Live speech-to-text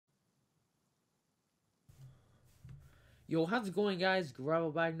Yo, how's it going, guys?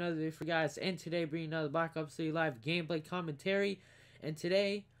 Gravel back another video for you guys, and today bringing another Black Ops 3 live gameplay commentary. And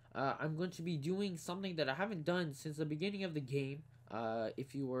today, I'm going to be doing something that I haven't done since the beginning of the game.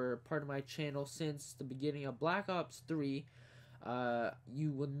 If you were part of my channel since the beginning of Black Ops 3,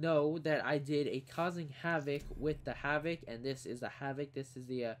 you will know that I did a causing havoc with the HAVOK, and this is the HAVOK. This is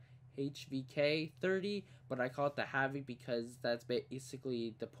the HVK 30, but I call it the HAVOK because that's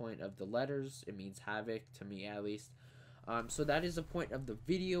basically the point of the letters. It means havoc to me, at least. So that is the point of the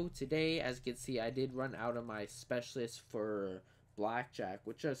video today. As you can see, I did run out of my specialist for blackjack,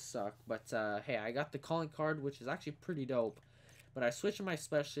 which does suck. But hey, I got the calling card, which is actually pretty dope. But I switched my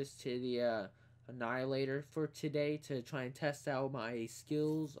specialist to the annihilator for today to try and test out my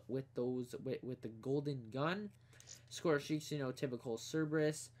skills with those with the golden gun. Score streaks, you know, typical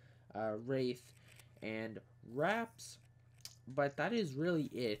Cerberus, Wraith, and Raps. But that is really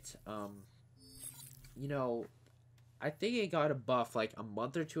it. You know, I think it got a buff like a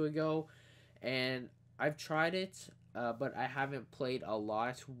month or two ago, and I've tried it, but I haven't played a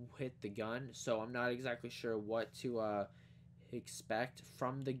lot with the gun, so I'm not exactly sure what to expect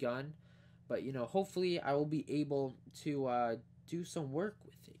from the gun. But, you know, hopefully I will be able to do some work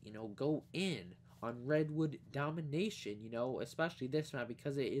with it, you know, go in on Redwood domination, you know, especially this map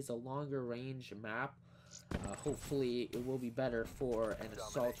because it is a longer range map. Hopefully it will be better for an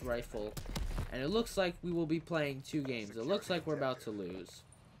assault rifle. And it looks like we will be playing 2 games. It looks like we're about to lose.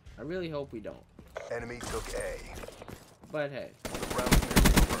 I really hope we don't. Enemy took A. But hey. The round is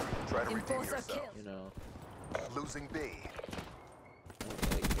over. Try to redeem yourself. You know. Losing B.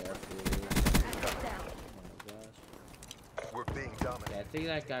 Okay, carefully. Oh my gosh. We're being dominated. Yeah, I think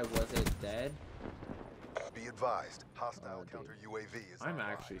that guy wasn't dead. Be advised. Hostile counter UAV is I'm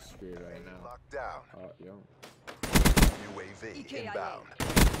online. actually screwed right now. Locked down. Yo. UAV inbound.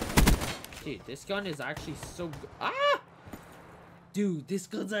 Dude, this gun is actually so good. Ah! Dude, this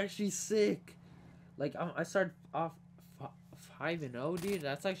gun's actually sick. Like, I started off 5-0, dude.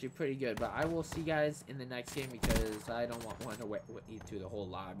 That's actually pretty good. But I will see you guys in the next game because I don't want to wait through the whole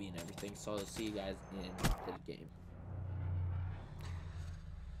lobby and everything. So I'll see you guys in the game.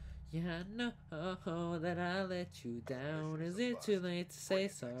 Yeah, I know that I let you down. Is it too late to say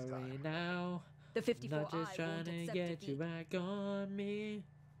sorry now? The 54 Not just trying to get you back on me.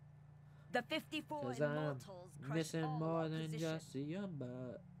 The 54 'Cause I'm immortals missing more than opposition. just your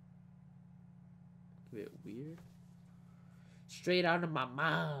butt. A bit weird. Straight out of my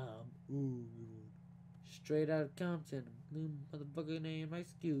mom. Ooh. Straight out of Compton. Blue motherfucker named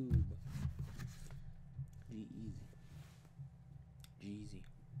Ice Cube. G-Easy. Jeezy.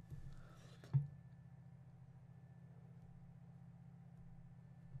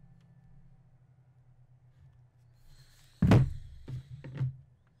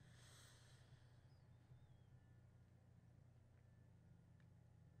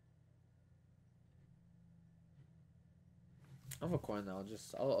 I'm recording now.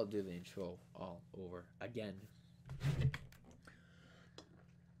 I'll do the intro all over again.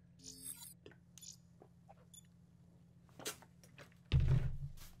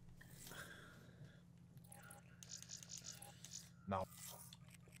 Now.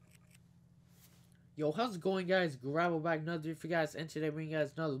 Yo, how's it going, guys? Gravel back another video for you guys, and today bringing you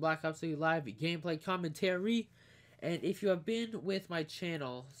guys another Black Ops 3 live gameplay commentary. And if you have been with my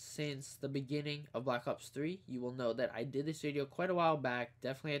channel since the beginning of Black Ops 3, you will know that I did this video quite a while back,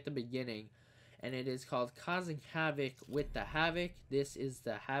 definitely at the beginning. And it is called Causing Havoc with the HAVOK. This is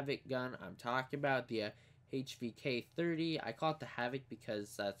the HAVOK gun I'm talking about, the HVK 30. I call it the HAVOK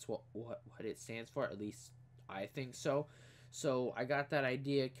because that's what it stands for, at least I think so. So I got that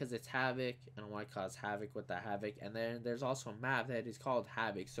idea because it's HAVOK, and I want to cause havoc with the HAVOK. And then there's also a map that is called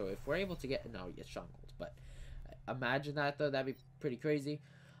HAVOK. So if we're able to get, no, it's Strongholds, but imagine that though, that'd be pretty crazy.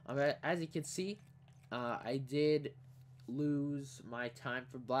 As you can see, I did lose my time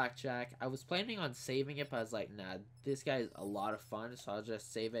for blackjack. I was planning on saving it, but I was like, nah, this guy is a lot of fun, so I'll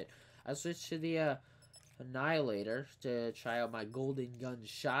just save it. I switched to the annihilator to try out my golden gun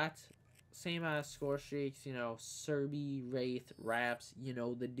shot. Same as score streaks, you know, Serby, Wraith, Raps, you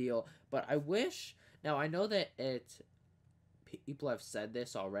know the deal. But I wish, now I know that people have said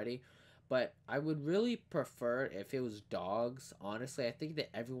this already, but I would really prefer if it was dogs. Honestly, I think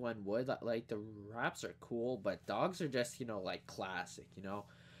that everyone would. Like, the Raps are cool, but dogs are just, you know, like, classic, you know.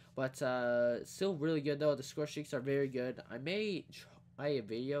 But still really good, though. The score streaks are very good. I may try a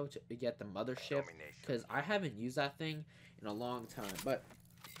video to get the mothership, because I haven't used that thing in a long time. But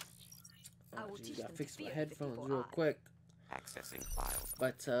geez, gotta fix my headphones real quick. Accessing files.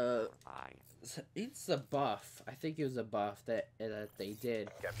 But it's a buff. I think it was a buff that they did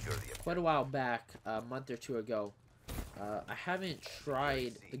quite a while back, a month or two ago. I haven't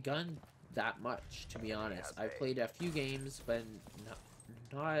tried the gun that much, to be honest. I played a few games, but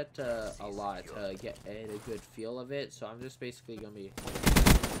not a lot to get a good feel of it. So I'm just basically gonna be.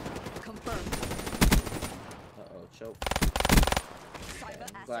 Confirmed. Uh-oh, choke. Okay,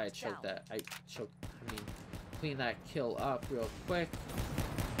 I'm glad I choked that. I mean, clean that kill up real quick.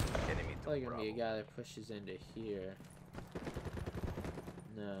 Probably gonna be a guy that pushes into here.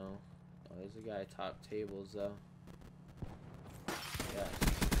 No. Oh, there's a guy top tables though. Yeah.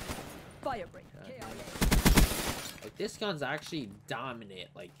 Fire break. Yeah. Like this gun's actually dominant.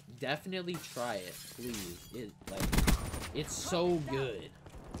 Like definitely try it, please. It's so good.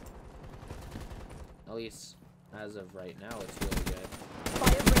 At least as of right now, it's really good.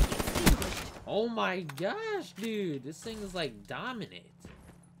 Fire break extinguished. Oh my gosh, dude, this thing is like dominant.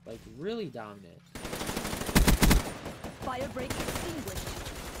 Like really dominant. Fire break extinguished.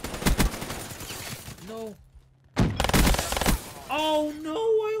 No. Oh no,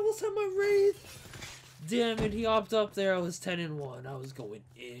 I almost had my Wraith. Damn it, he hopped up there. I was 10-1. I was going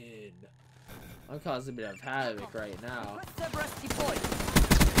in. I'm causing a bit of havoc right now.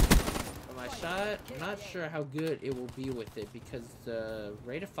 For my shot, I'm not sure how good it will be with it because the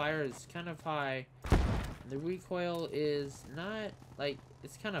rate of fire is kind of high. The recoil is not, like,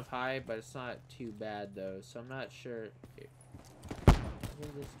 it's kind of high, but it's not too bad though. So I'm not sure. Where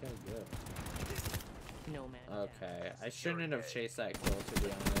did this guy go? No man. Okay, I shouldn't have chased that kill, to be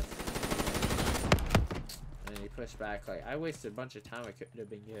honest. And he pushed back. Like, I wasted a bunch of time. I could have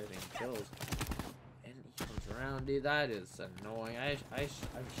been getting kills. And he comes around, dude. That is annoying. I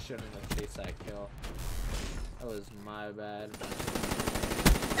shouldn't have chased that kill. That was my bad.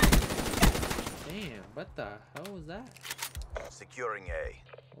 Damn, what the hell was that? Securing A.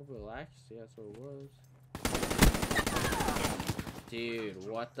 Oh, relax. Yeah, that's what it was. Dude,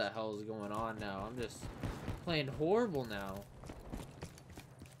 what the hell is going on now? I'm just playing horrible now.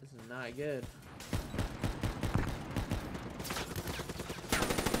 This is not good.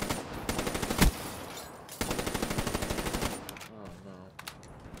 Oh no.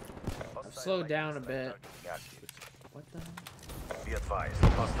 I've slowed down a bit. What the hell? Be advised.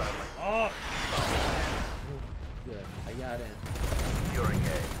 Hostile. Oh! Good. I got in. Securing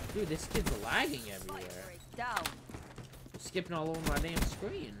A. Dude, this kid's lagging everywhere. Fire break down. Skipping all over my damn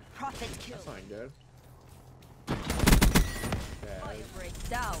screen. Profit kill. That's not good. Fire Okay. break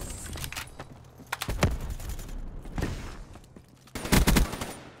down.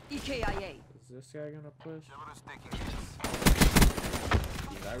 EKIA. Is this guy gonna push?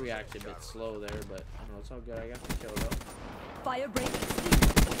 Dude, I reacted a bit slow there, but I don't know, it's all good. I got the kill though. Fire break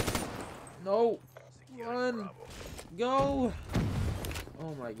extinguished. No! Run! Go!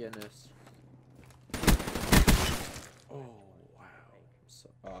 Oh my goodness. Oh wow. So,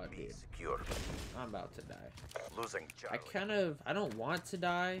 oh dude. Secured. I'm about to die. Losing I Charlie. I don't want to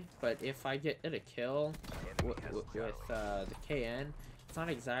die, but if I get a kill with the KN, it's not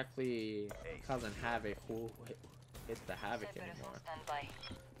exactly causing havoc who hit the havoc anymore.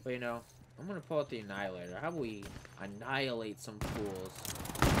 But you know, I'm gonna pull out the Annihilator. How about we annihilate some fools?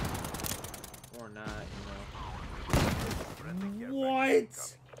 Or not, you know.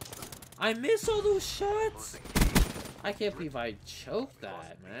 What? I miss all those shots? I can't believe I choked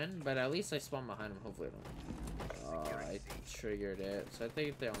that, man. But at least I spawned behind him. Hopefully I don't. Oh, I triggered it. So I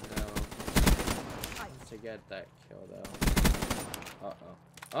think they'll know to get that kill, though. Uh-oh.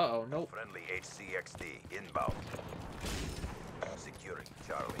 Uh-oh, nope. Friendly HCXD inbound. Securing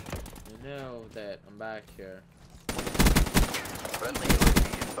Charlie. You know that I'm back here. Friendly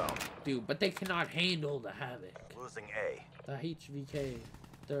UAV inbound. Dude, but they cannot handle the havoc. Losing A. The HVK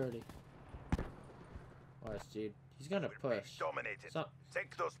 30. Watch, dude. He's gonna push. Dominated. Stop.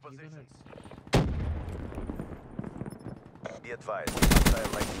 Take those He's positions. gonna... Be advised.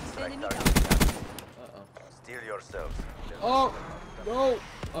 Hostile lightning strike Enemy target. Uh-oh. Steal yourselves. Oh! No!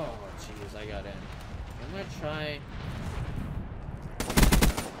 Oh, jeez, I got in. I'm gonna try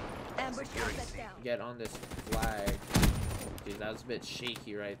Ambush asset down. get on this flag. Dude, that was a bit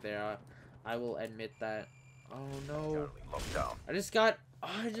shaky right there. I will admit that. Oh no. Charlie locked down.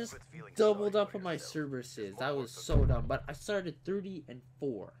 I just doubled up on my services. That was so dumb. But I started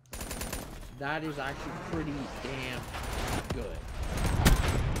 30-4. That is actually pretty damn good.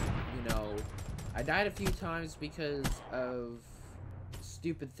 You know, I died a few times because of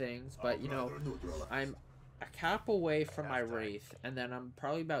stupid things, but you know, I'm a cap away from my Wraith, and then I'm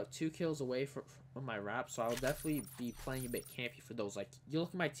probably about 2 kills away from my wrap, so I'll definitely be playing a bit campy for those. Like, you look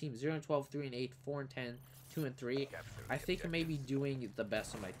at my team, 0-12, 3-8, 4-10, 2-3. I think I may be doing the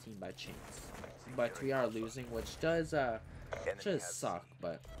best on my team by chance, but we are losing, which does suck,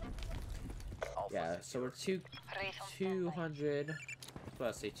 but Yeah, so we're 200. I was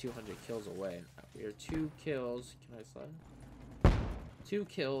about to say 200 kills away. We are 2 kills. Can I slide? 2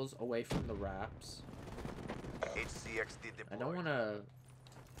 kills away from the wraps. HCXD I don't want to.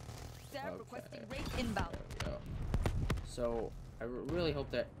 They're requesting raid inbound. There we go. So I really hope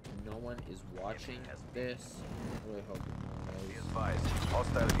that no one is watching this. I really hope no one Be is. advised.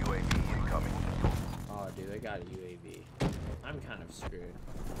 Hostile UAV incoming. Oh, dude, they got a UAV. I'm kind of screwed.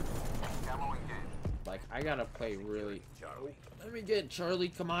 Like, I gotta play really. Charlie. Let me get Charlie.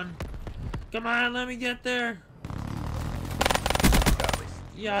 Come on. Come on, let me get there. Charlie.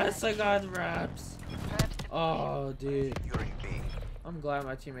 Yes, I got the wraps. Oh, dude. Securing B. I'm glad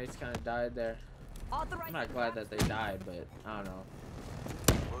my teammates kind of died there. I'm not glad that they died, but I don't know.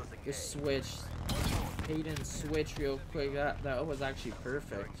 Losing A. Just switch. Hayden switch real quick. That was actually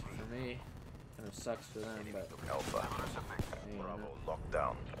perfect for me. Kind of sucks for them, but Alpha. hey, you Bravo know, locked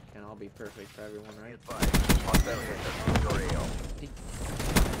down. can't all be perfect for everyone, Be right? advised. Hostile sector AO. Be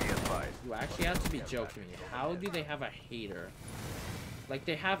advised. You actually have to be joking me. How do they have a hater? Like,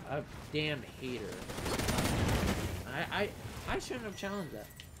 they have a damn hater. I shouldn't have challenged that.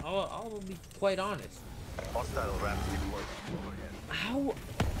 I'll be quite honest. Hostile ramp deployed overhead. How?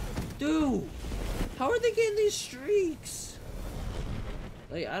 Dude! How are they getting these streaks?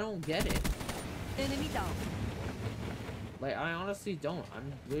 Like, I don't get it. Enemy down. Like, I honestly don't.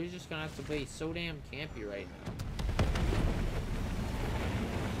 I'm literally just gonna have to play so damn campy right now.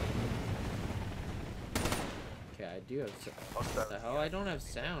 Okay, I do have. What the hell? I don't have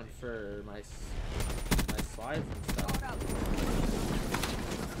sound for my slides and stuff.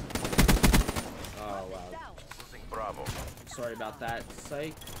 Oh wow. Losing Bravo. Sorry about that.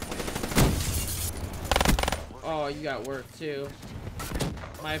 Psych. Oh, you got work too.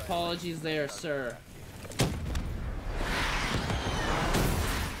 My apologies there, sir.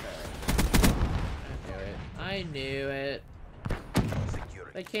 I knew it.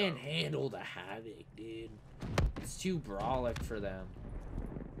 Securing They can't handle the HAVOK, dude. It's too brawlic for them.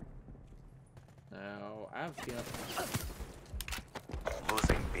 No, I have a feeling.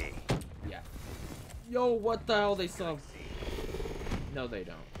 Losing B. Yeah. Yo, what the hell? They still have. No, they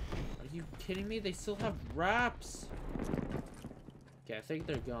don't. Are you kidding me? They still have wraps. Okay, I think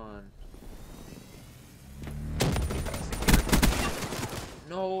they're gone.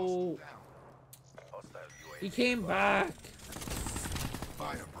 No. Hostile UAV. He came back.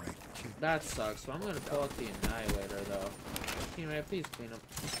 Fire break. That sucks. So I'm gonna pull out the Annihilator though. Teammate, please clean up.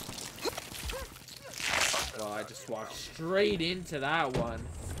 Well, I just walked straight into that one.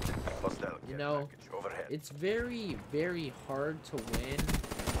 Hostile You care know, package overhead. it's very, very hard to win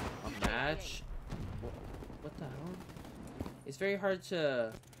a match. What the hell? It's very hard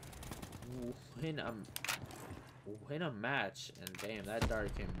to win a match, and damn, that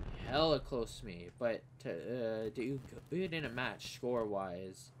dart came hella close to me. But to do good in a match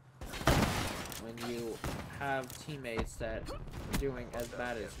score-wise, when you have teammates that are doing as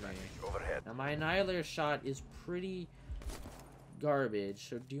bad as me. Overhead. Now, my Annihilator shot is pretty garbage,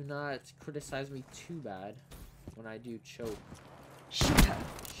 so do not criticize me too bad when I do choke Shooter.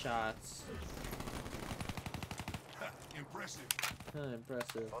 shots. Impressive.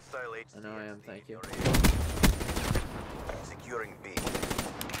 Impressive. Hostile HCXD. I know I am, thank you. Securing B.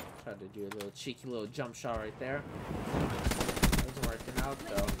 Tried to do a little cheeky little jump shot right there. Wasn't working out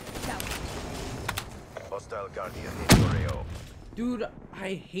though. Down. Hostile Guardian in AO. Dude,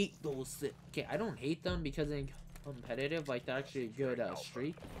 I hate those. Okay, I don't hate them because in competitive, like, they're actually a good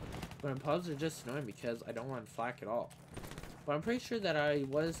streak. But in pubs, they're just annoying because I don't run flak at all. But I'm pretty sure that I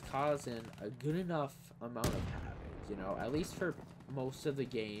was causing a good enough amount of havoc, you know, at least for most of the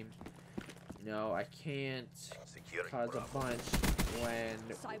game. You know, I can't Securing cause a Bravo. bunch when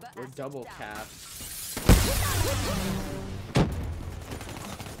we're double capped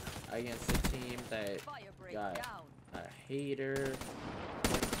against a team that Fire break got down. a hater.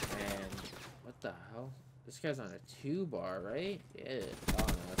 And what the hell? This guy's on a 2-bar, right? Yeah. Oh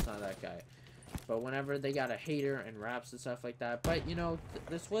no, that's not that guy. But whenever they got a hater and raps and stuff like that. But you know,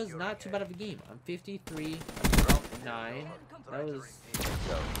 this was not too bad of a game. I'm 53-9. That was pretty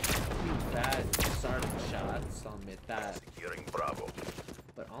bad starting shots, I'll admit that. Securing Bravo.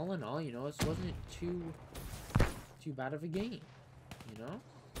 But all in all, you know, this wasn't too bad of a game. You know?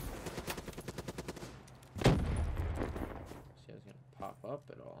 See, I was gonna pop up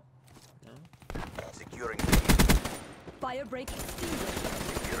at all. No? Securing B. Fire break extinguished.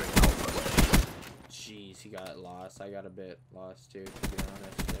 Securing Alpha. Jeez, he got lost. I got a bit lost too, to be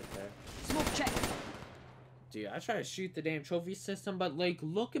honest, right there. Smoke check. Dude, I try to shoot the damn trophy system, but like,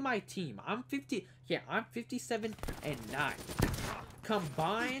 look at my team. I'm 57-9.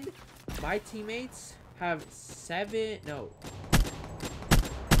 Combined, my teammates have 7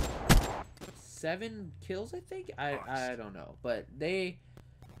 kills, I think. I don't know, but they,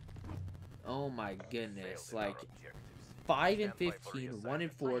 oh my goodness, like 5 and 15, 1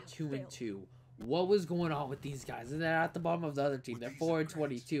 and 4, 2 and 2. What was going on with these guys? And they're at the bottom of the other team. They're 4 and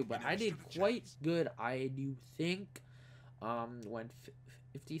 22, but I did quite good, I do think. Went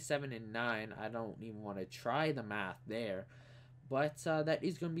 57 and 9. I don't even want to try the math there. But that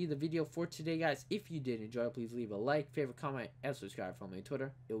is going to be the video for today, guys. If you did enjoy, please leave a like, favorite, comment, and subscribe. Follow me on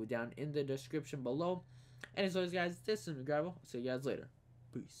Twitter. It will be down in the description below. And as always, guys, this is McGravel. See you guys later.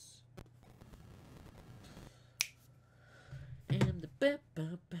 Peace. And the